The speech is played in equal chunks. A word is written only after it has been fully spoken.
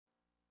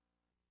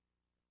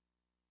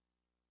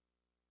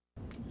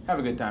Have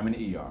a good time in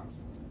the ER.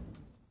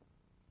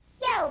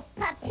 Yo,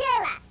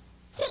 Papilla,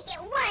 kick it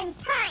one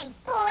time,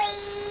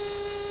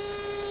 boy!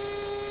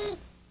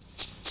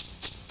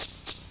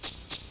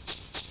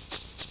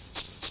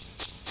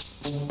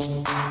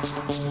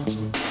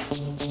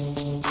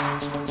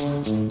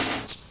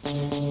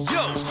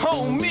 Yo,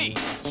 homie,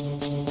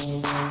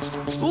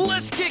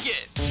 let's kick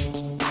it.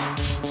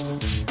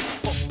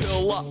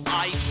 Papilla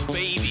ice,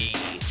 baby.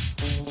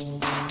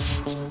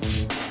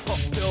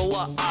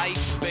 Papilla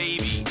ice,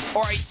 baby.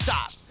 All right,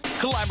 stop.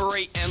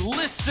 Collaborate and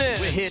listen.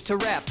 We're here to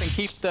rap and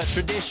keep the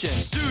tradition.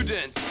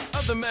 Students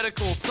of the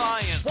medical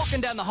science,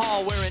 Walking down the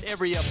hall wearing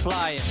every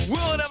appliance.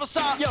 will it ever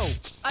stop? Yo,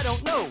 I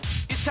don't know.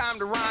 It's time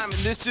to rhyme and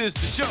this is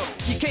the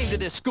show. You came to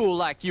this school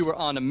like you were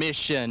on a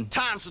mission.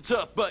 Times were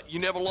tough, but you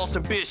never lost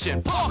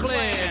ambition.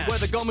 Parkland, where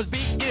the Gomers be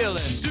illin'.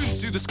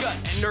 Students do the scut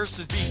and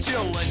nurses be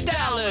chillin'.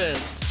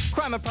 Dallas,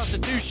 crime and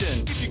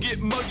prostitution. If you get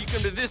mugged, you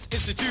come to this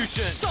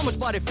institution. So much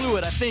body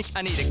fluid, I think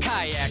I need a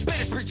kayak.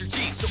 Better spread your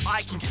cheeks so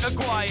I can get a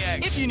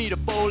guayak. If you need a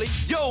bowlie,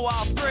 Yo,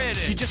 I'll thread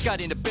it. you just got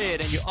into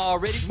bed and you're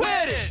already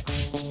wet it.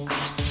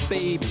 Ice,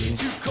 baby.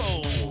 Too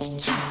cold,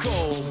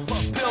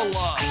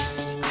 Papilla.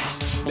 Ice,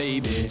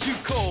 baby. Too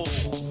cold,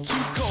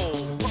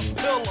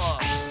 Papilla.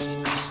 Ice,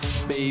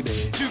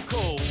 baby. Too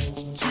cold,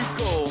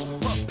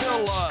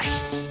 Papilla.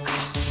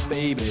 Ice,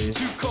 baby.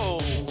 Too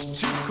cold,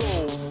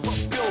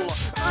 Papilla.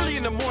 Early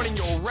in the morning,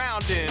 you're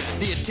rounding.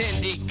 The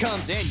attendee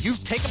comes and you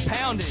take a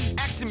pounding.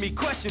 Asking me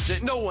questions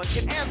that no one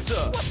can answer.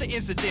 What's the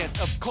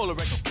incidence of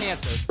colorectal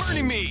cancer?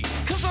 Burning me,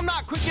 cause I'm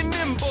not quick and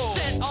nimble.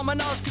 Said all my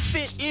knowledge could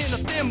fit in a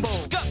thimble.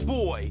 Scut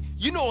boy,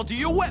 you know I'll do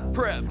your wet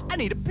prep. I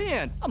need a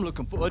pen. I'm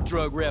looking for a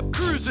drug rep.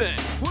 Cruising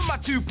with my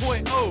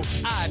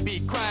 2.0. I be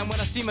crying when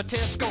I see my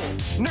test score.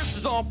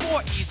 Nurses on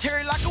 4E's,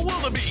 hairy like a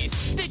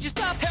wildebeest. Did you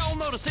stop? Hell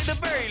no, to say the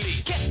very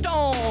least. Kept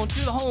on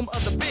to the home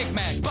of the Big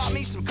Mac. Bought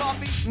me some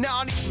coffee, now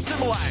I need some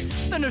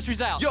Similac. The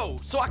nursery's out. Yo,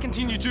 so I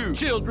continue to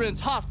Children's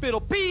Hospital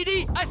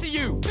PD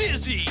ICU.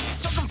 busy,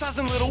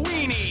 circumcising little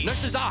weenies.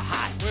 Nurses are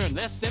hot, wearing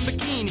less than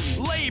bikinis.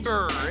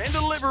 Labor and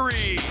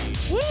delivery.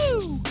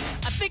 Woo!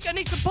 I think I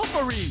need some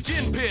potpourri.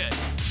 Gin pit,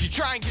 you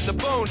try and get the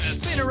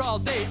bonus. Been here all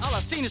day, all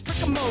I've seen is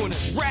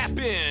trichomonas.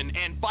 Rapping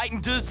and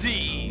fighting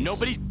disease.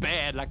 Nobody's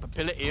bad like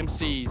Papilla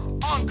MCs.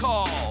 On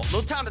call,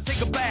 no time to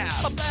take a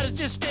bath. My bladder's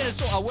distended,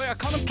 so I wear a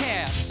condom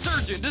cap.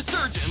 Surgeon to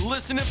surgeon,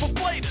 listening for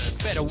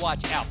flatus. Better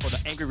watch out for the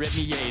angry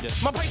radiator.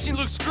 My patient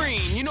looks green,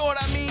 you know what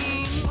I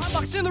mean? Pine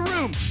box in the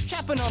room,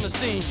 chapping on the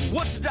scene.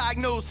 What's the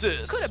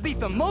diagnosis? Could it be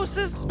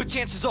thermosis? But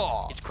chances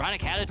are, It's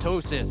chronic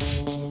halitosis.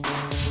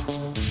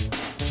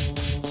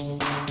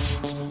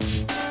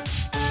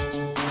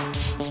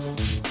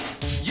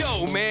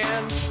 yo man,